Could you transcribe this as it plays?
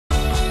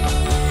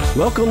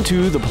Welcome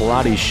to the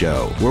Pilates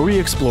Show, where we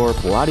explore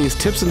Pilates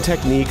tips and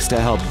techniques to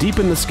help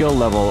deepen the skill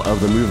level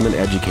of the movement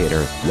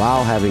educator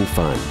while having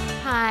fun.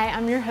 Hi,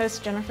 I'm your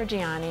host Jennifer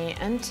Gianni,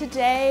 and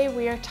today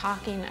we are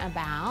talking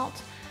about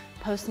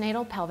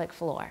postnatal pelvic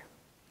floor.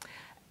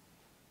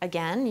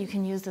 Again, you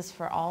can use this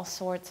for all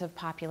sorts of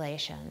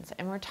populations,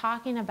 and we're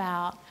talking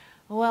about,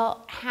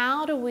 well,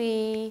 how do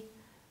we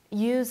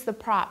use the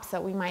props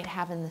that we might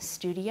have in the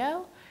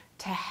studio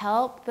to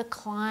help the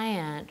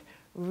client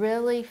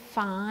really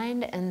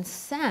find and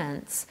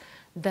sense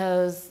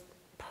those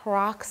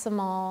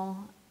proximal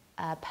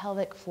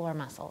pelvic floor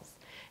muscles.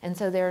 And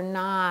so they're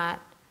not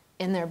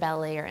in their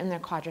belly or in their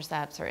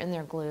quadriceps or in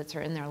their glutes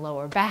or in their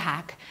lower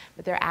back,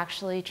 but they're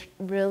actually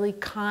really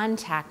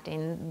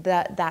contacting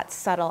that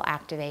subtle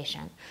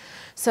activation.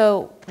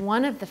 So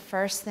one of the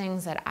first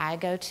things that I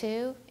go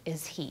to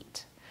is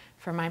heat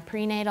for my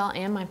prenatal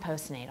and my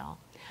postnatal.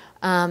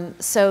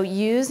 So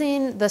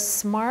using the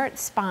Smart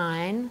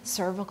Spine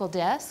cervical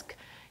disc,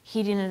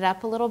 heating it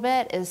up a little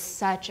bit is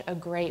such a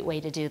great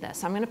way to do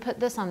this. I'm going to put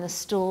this on the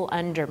stool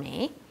under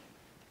me,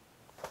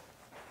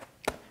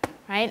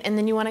 right? And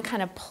then you want to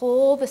kind of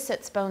pull the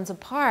sits bones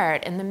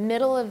apart, and the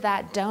middle of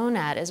that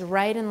donut is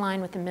right in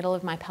line with the middle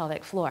of my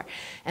pelvic floor.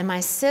 And my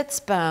sits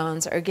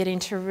bones are getting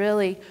to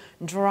really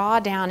draw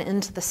down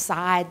into the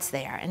sides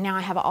there. And now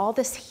I have all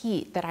this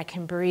heat that I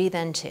can breathe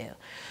into.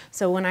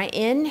 So when I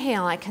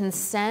inhale, I can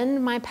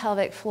send my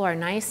pelvic floor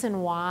nice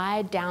and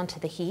wide down to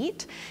the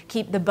heat,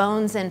 keep the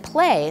bones in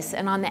place,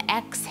 and on the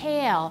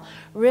exhale,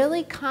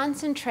 really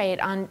concentrate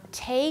on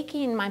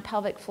taking my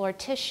pelvic floor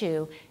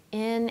tissue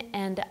in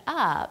and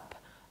up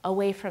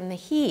away from the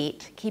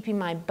heat, keeping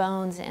my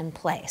bones in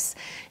place.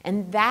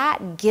 And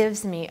that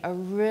gives me a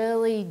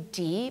really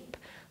deep,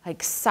 like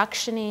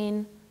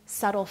suctioning,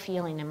 subtle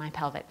feeling in my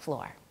pelvic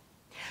floor.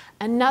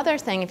 Another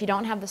thing, if you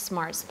don't have the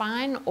Smart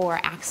Spine or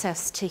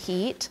access to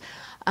heat,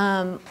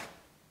 my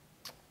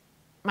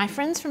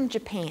friends from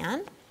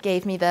Japan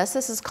gave me this.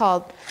 This is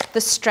called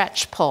the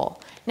stretch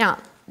pull. Now,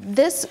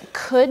 this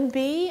could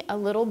be a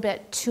little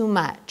bit too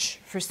much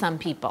for some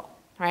people,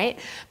 right?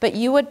 But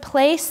you would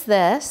place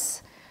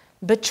this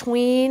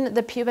between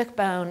the pubic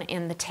bone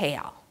and the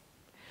tail.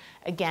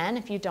 Again,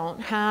 if you don't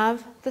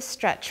have the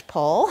stretch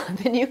pull,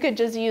 then you could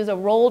just use a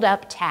rolled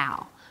up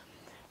towel,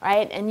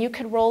 right? And you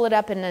could roll it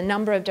up in a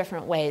number of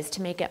different ways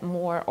to make it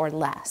more or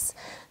less.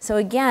 So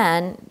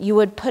again, you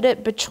would put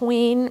it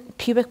between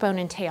pubic bone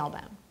and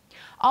tailbone.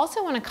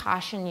 Also want to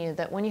caution you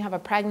that when you have a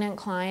pregnant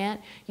client,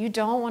 you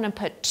don't want to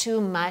put too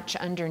much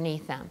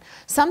underneath them.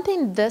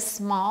 Something this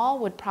small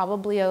would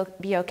probably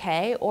be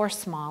okay, or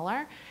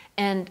smaller.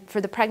 And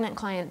for the pregnant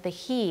client, the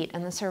heat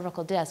and the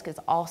cervical disc is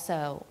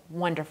also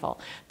wonderful.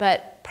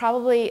 But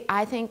probably,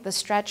 I think the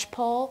stretch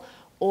pull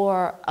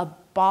or a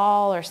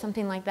ball or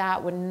something like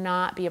that would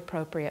not be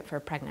appropriate for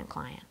a pregnant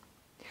client.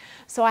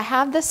 So I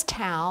have this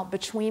towel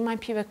between my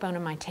pubic bone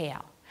and my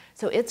tail.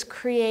 So it's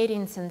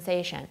creating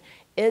sensation.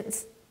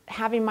 It's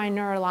having my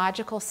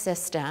neurological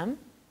system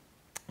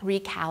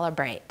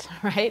recalibrate,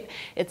 right?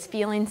 It's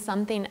feeling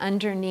something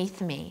underneath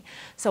me.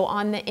 So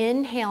on the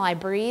inhale, I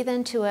breathe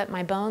into it,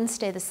 my bones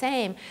stay the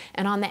same,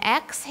 and on the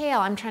exhale,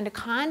 I'm trying to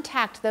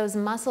contact those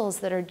muscles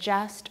that are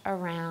just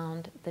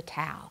around the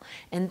towel.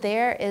 And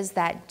there is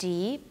that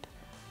deep,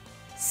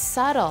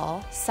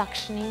 subtle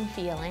suctioning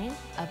feeling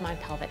of my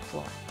pelvic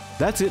floor.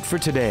 That's it for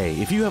today.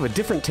 If you have a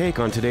different take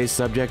on today's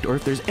subject, or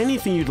if there's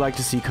anything you'd like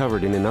to see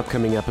covered in an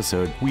upcoming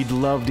episode, we'd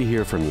love to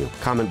hear from you.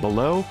 Comment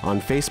below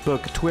on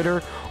Facebook,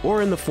 Twitter,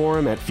 or in the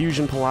forum at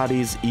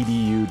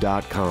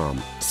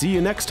fusionpilatesedu.com. See you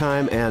next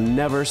time, and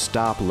never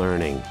stop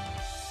learning.